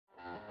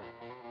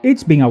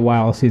It's been a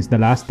while since the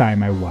last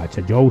time I watched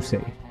a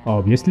josei.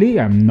 Obviously,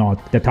 I'm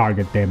not the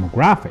target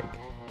demographic.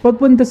 But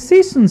when the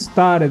season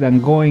started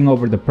and going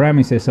over the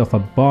premises of a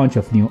bunch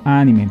of new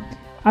anime,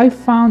 I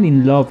found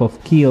in Love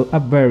of Kill a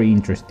very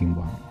interesting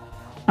one.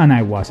 And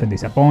I wasn't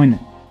disappointed,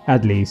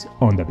 at least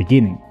on the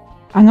beginning.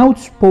 An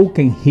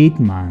outspoken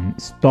hitman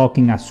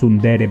stalking a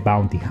tsundere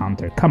bounty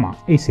hunter, come on,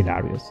 it's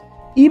hilarious.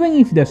 Even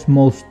if the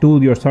small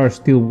studios are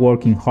still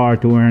working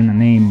hard to earn a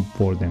name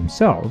for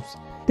themselves,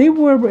 they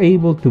were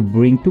able to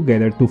bring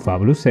together two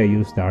fabulous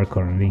seiyus that are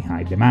currently in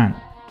high demand.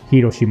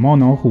 Hiroshi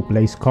Mono, who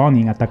plays Kon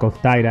in Attack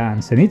of Titan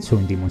and Zenitsu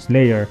in Demon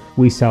Slayer,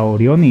 with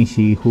Saori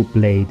Onishi, who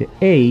played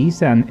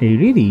Ace and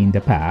Eiriri in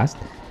the past,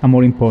 and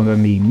more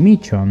importantly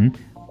Michon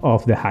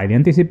of the highly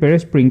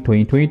anticipated Spring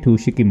 2022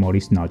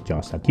 Shikimori's Not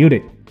Just a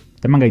Cutie.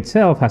 The manga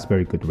itself has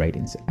very good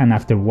ratings, and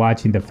after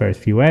watching the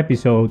first few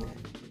episodes,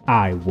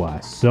 I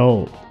was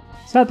sold.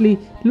 Sadly,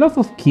 Love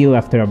of Kill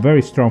after a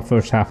very strong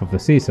first half of the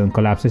season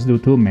collapses due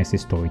to messy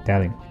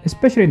storytelling,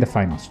 especially in the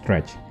final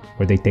stretch,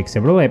 where they take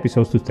several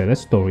episodes to tell a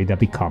story that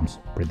becomes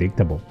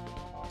predictable.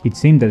 It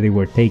seemed that they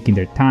were taking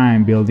their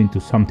time building to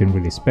something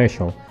really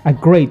special, a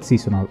great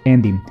seasonal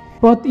ending,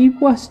 but it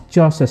was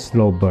just a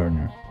slow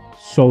burner.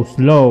 So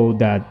slow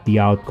that the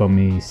outcome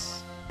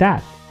is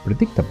that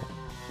predictable.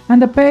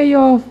 And the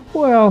payoff,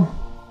 well,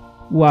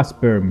 was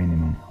bare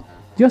minimum.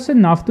 Just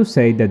enough to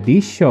say that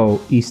this show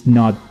is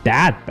not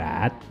that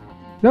bad.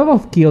 Love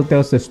of Kill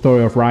tells the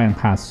story of Ryan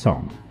Ha's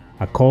son,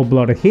 a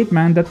cold-blooded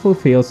hitman that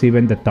fulfills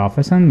even the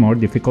toughest and more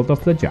difficult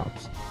of the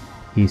jobs.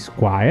 He's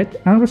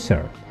quiet and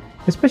reserved,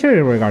 especially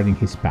regarding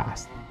his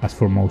past, as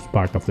for most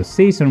part of the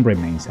season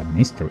remains a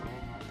mystery.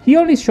 He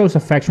only shows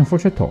affection for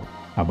Chateau,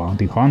 a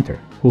bounty hunter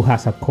who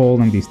has a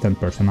cold and distant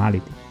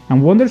personality,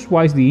 and wonders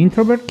why the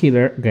introvert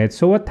killer gets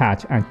so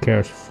attached and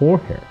cares for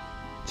her.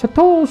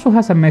 Chateau also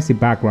has a messy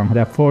background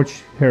that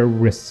forged her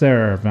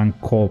reserved and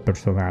cold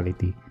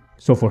personality,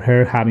 so for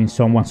her having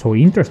someone so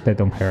interested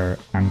in her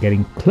and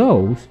getting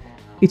close,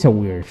 it's a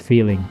weird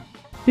feeling.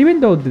 Even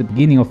though the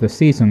beginning of the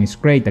season is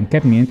great and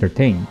kept me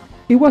entertained,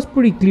 it was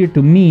pretty clear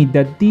to me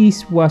that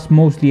this was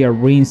mostly a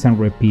rinse and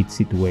repeat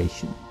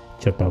situation.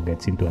 Chateau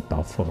gets into a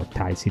tough or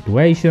tight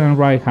situation and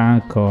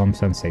Raihan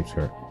comes and saves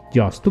her,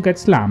 just to get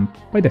slammed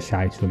by the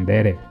shy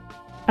tsundere.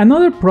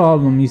 Another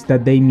problem is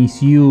that they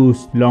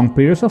misused long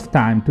periods of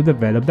time to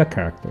develop the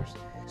characters.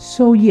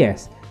 So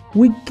yes,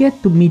 we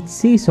get to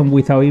mid-season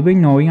without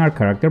even knowing our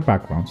character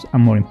backgrounds,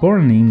 and more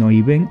importantly, not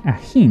even a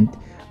hint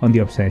on the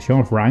obsession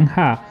of Ryan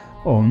Ha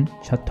on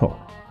Chateau.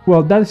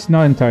 Well, that's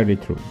not entirely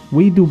true.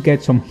 We do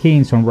get some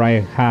hints on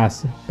Ryan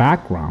Ha's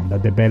background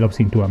that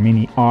develops into a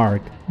mini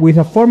arc with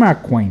a former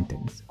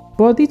acquaintance,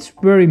 but it's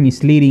very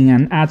misleading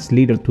and adds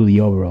little to the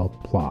overall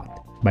plot.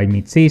 By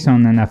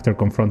mid-season and after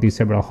confronting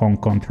several Hong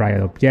Kong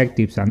trial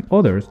objectives and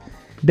others,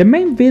 the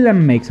main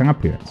villain makes an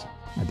appearance.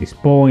 At this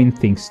point,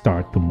 things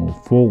start to move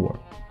forward.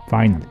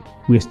 Finally,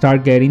 we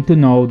start getting to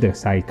know the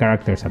side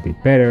characters a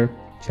bit better,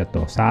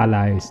 Chateau's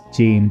allies,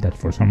 Jim that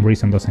for some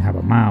reason doesn't have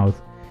a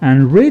mouth,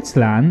 and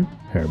Ritzland,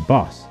 her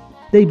boss.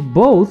 They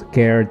both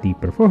care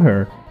deeper for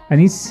her, and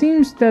it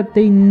seems that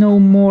they know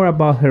more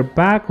about her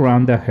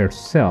background than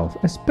herself,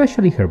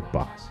 especially her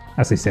boss.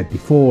 As I said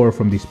before,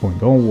 from this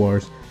point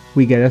onwards,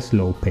 we get a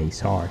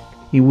slow-paced arc,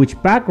 in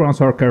which backgrounds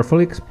are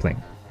carefully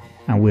explained,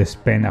 and we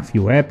spend a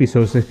few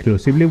episodes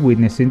exclusively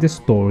witnessing the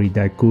story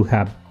that could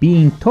have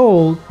been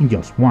told in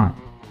just one.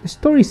 The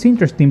story is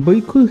interesting, but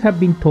it could have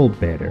been told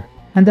better,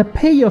 and the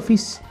payoff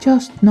is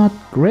just not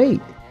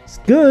great. It's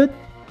good,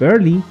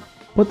 barely,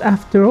 but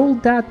after all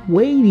that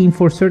waiting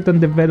for certain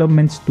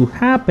developments to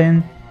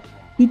happen,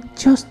 it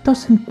just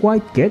doesn't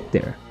quite get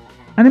there.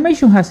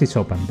 Animation has its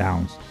ups and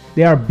downs.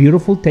 There are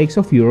beautiful takes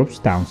of Europe's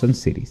towns and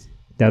cities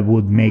that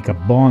would make a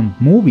Bond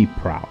movie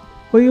proud,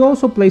 but it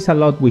also plays a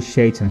lot with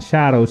shades and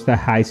shadows that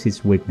hides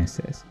its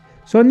weaknesses.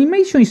 So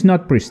animation is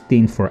not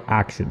pristine for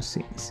action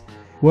scenes,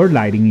 where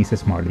lighting is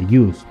smartly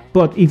used,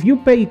 but if you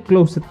pay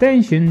close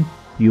attention,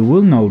 you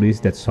will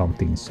notice that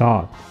something is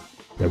odd.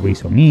 The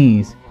reason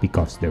is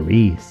because there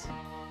is.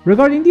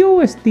 Regarding the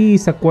OST,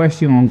 it's a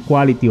question on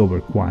quality over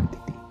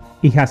quantity.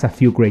 It has a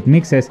few great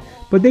mixes,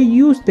 but they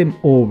use them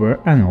over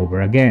and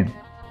over again.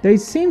 It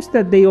seems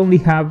that they only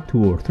have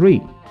 2 or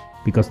 3.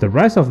 Because the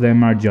rest of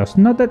them are just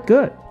not that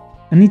good,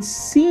 and it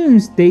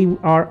seems they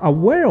are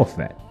aware of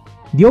it.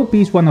 The OP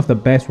is one of the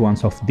best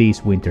ones of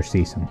this winter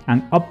season,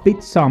 an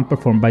upbeat song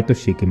performed by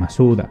Toshiki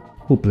Masuda,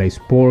 who plays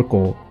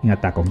Porco in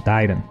Attack on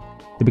Titan.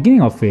 The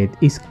beginning of it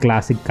is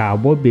classic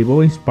Cowboy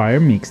Bebop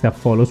inspired mix that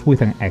follows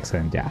with an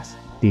excellent jazz.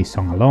 This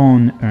song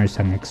alone earns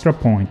an extra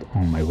point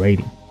on my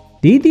rating.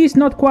 The ED is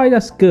not quite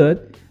as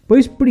good, but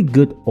it's pretty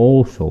good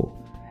also,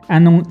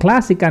 and on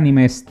classic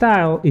anime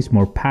style is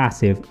more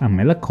passive and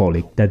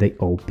melancholic than the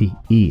OP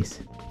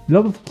is.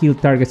 Love of Kill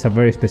targets a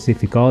very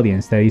specific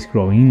audience that is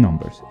growing in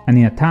numbers, and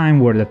in a time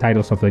where the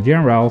titles of the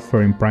genre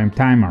offering prime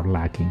time are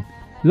lacking.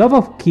 Love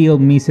of Kill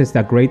misses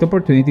the great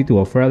opportunity to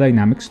offer a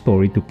dynamic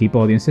story to keep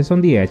audiences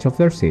on the edge of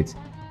their seats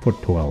for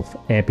 12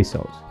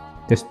 episodes.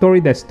 The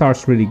story that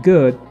starts really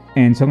good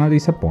ends on a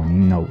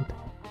disappointing note.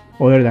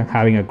 Other than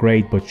having a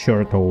great but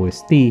short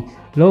OST,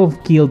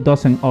 Love Kill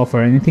doesn't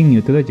offer anything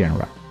new to the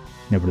genre.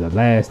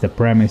 Nevertheless, the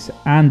premise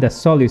and the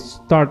solid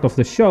start of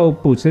the show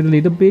puts it a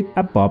little bit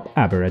above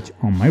average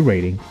on my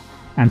rating,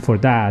 and for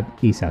that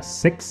is a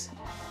 6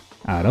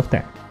 out of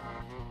 10.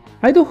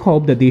 I do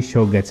hope that this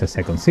show gets a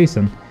second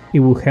season. It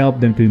will help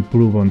them to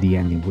improve on the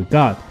ending we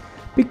got,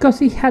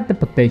 because it had the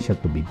potential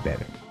to be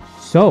better.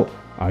 So,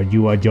 are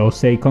you a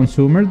josei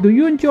consumer? Do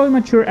you enjoy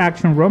mature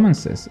action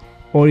romances?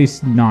 Or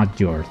is not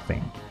your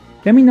thing?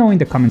 Let me know in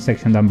the comment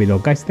section down below.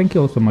 Guys, thank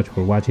you all so much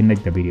for watching.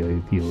 Like the video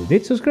if you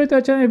did. Subscribe to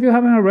the channel if you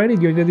haven't already.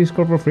 Join the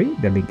Discord for free.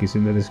 The link is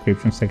in the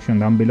description section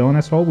down below. And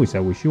as always, I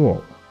wish you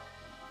all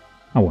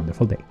a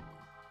wonderful day.